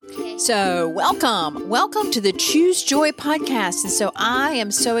So welcome to the Choose Joy podcast. And so I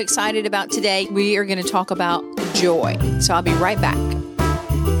am so excited about today. We are going to talk about joy. So I'll be right back.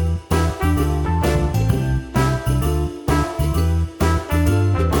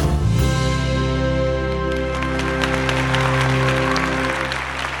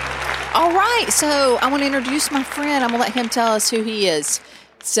 All right. So I want to introduce my friend. I'm going to let him tell us who he is.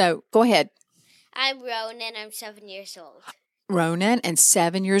 So go ahead. I'm Ronan. I'm 7 years old. Ronan and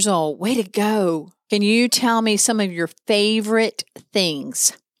 7 years old. Way to go. Can you tell me some of your favorite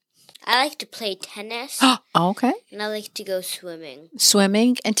things? I like to play tennis. Okay. And I like to go swimming.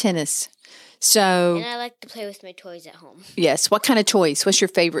 Swimming and tennis. So. And I like to play with my toys at home. Yes. What kind of toys? What's your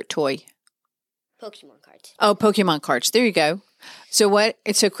favorite toy? Pokemon cards. Oh, Pokemon cards. There you go. So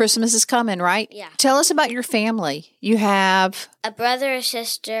Christmas is coming, right? Yeah. Tell us about your family. You have a brother, a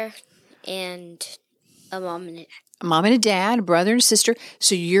sister, and a mom and a dad. A mom and a dad, a brother and a sister.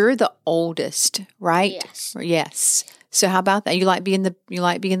 So you're the oldest, right? Yes. Yes. So how about that? You like being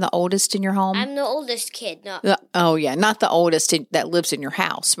the oldest in your home? I'm the oldest kid, not not the oldest that lives in your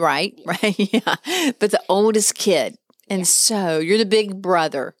house, right? Yeah. Right. Yeah. But the oldest kid. And so you're the big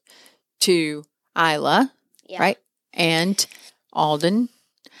brother to Isla, right? And Alden.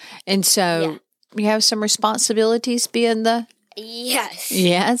 And so you have some responsibilities being the Yes.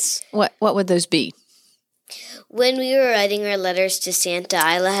 Yes. What would those be? When we were writing our letters to Santa,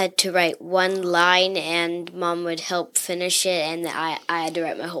 Isla had to write one line, and Mom would help finish it, and I had to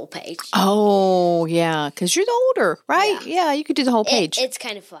write my whole page. Oh, yeah, because you're the older, right? Yeah, you could do the whole page. It's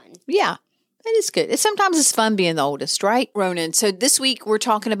kind of fun. Yeah, it is good. Sometimes it's fun being the oldest, right, Ronan? So this week we're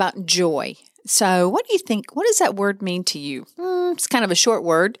talking about joy. So what do you think? What does that word mean to you? It's kind of a short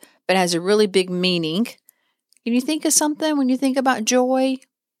word, but it has a really big meaning. Can you think of something when you think about joy?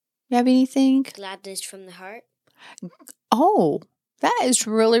 You have anything? Gladness from the heart. Oh, that is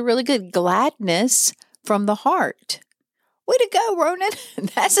really, really good. Gladness from the heart. Way to go, Ronan.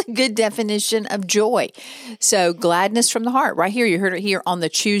 That's a good definition of joy. So gladness from the heart. Right here, you heard it here on the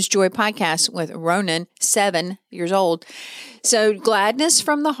Choose Joy podcast with Ronan, 7 years old. So gladness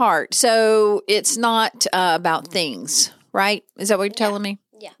from the heart. So it's not about things, right? Is that what you're telling me?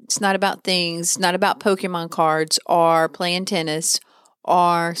 Yeah. It's not about things, not about Pokemon cards or playing tennis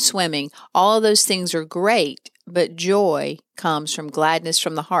or swimming. All of those things are great, but joy comes from gladness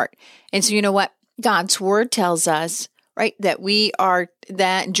from the heart. And so you know what? God's word tells us, right,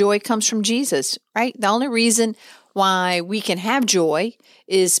 that joy comes from Jesus, right? The only reason why we can have joy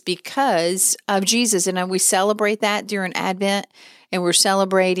is because of Jesus. And we celebrate that during Advent, and we're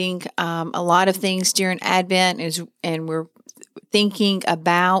celebrating a lot of things during Advent, and we're thinking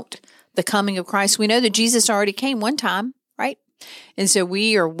about the coming of Christ. We know that Jesus already came one time, right? And so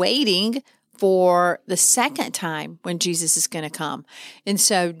we are waiting for the second time when Jesus is going to come. And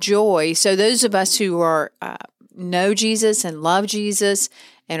so joy, so those of us who are know Jesus and love Jesus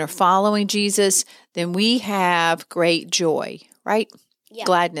and are following Jesus, then we have great joy, right? Yeah.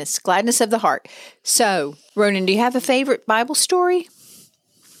 Gladness of the heart. So, Ronan, do you have a favorite Bible story?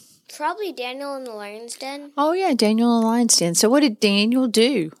 Probably Daniel in the lion's den. Oh, yeah, Daniel in the lion's den. So what did Daniel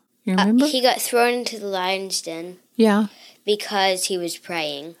do? You remember? He got thrown into the lion's den. Yeah. Because he was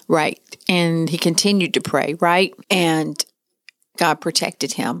praying. Right. And he continued to pray, right? And God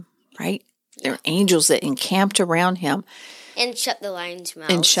protected him, right? There were angels that encamped around him. And shut the lion's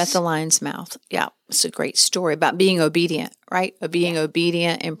mouth. Yeah. It's a great story about being obedient, right? Being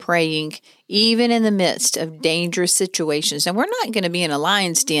obedient and praying, even in the midst of dangerous situations. And we're not going to be in a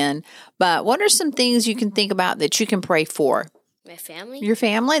lion's den, but what are some things you can think about that you can pray for? My family? Your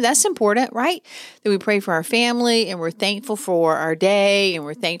family. That's important, right? That we pray for our family, and we're thankful for our day, and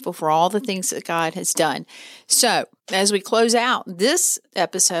we're thankful for all the things that God has done. So as we close out this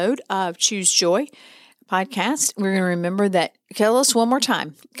episode of Choose Joy podcast, we're going to remember that. Tell us one more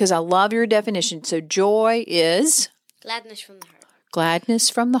time, because I love your definition. So joy is? Gladness from the heart. Gladness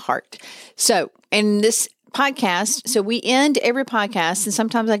from the heart. So in this podcast, so we end every podcast, and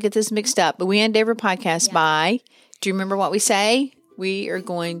sometimes I get this mixed up, but we end every podcast by... Do you remember what we say? We are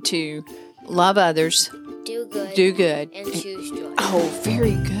going to love others, do good, and choose joy. Oh,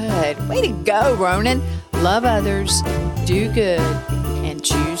 very good. Way to go, Ronan. Love others, do good, and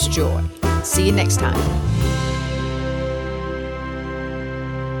choose joy. See you next time.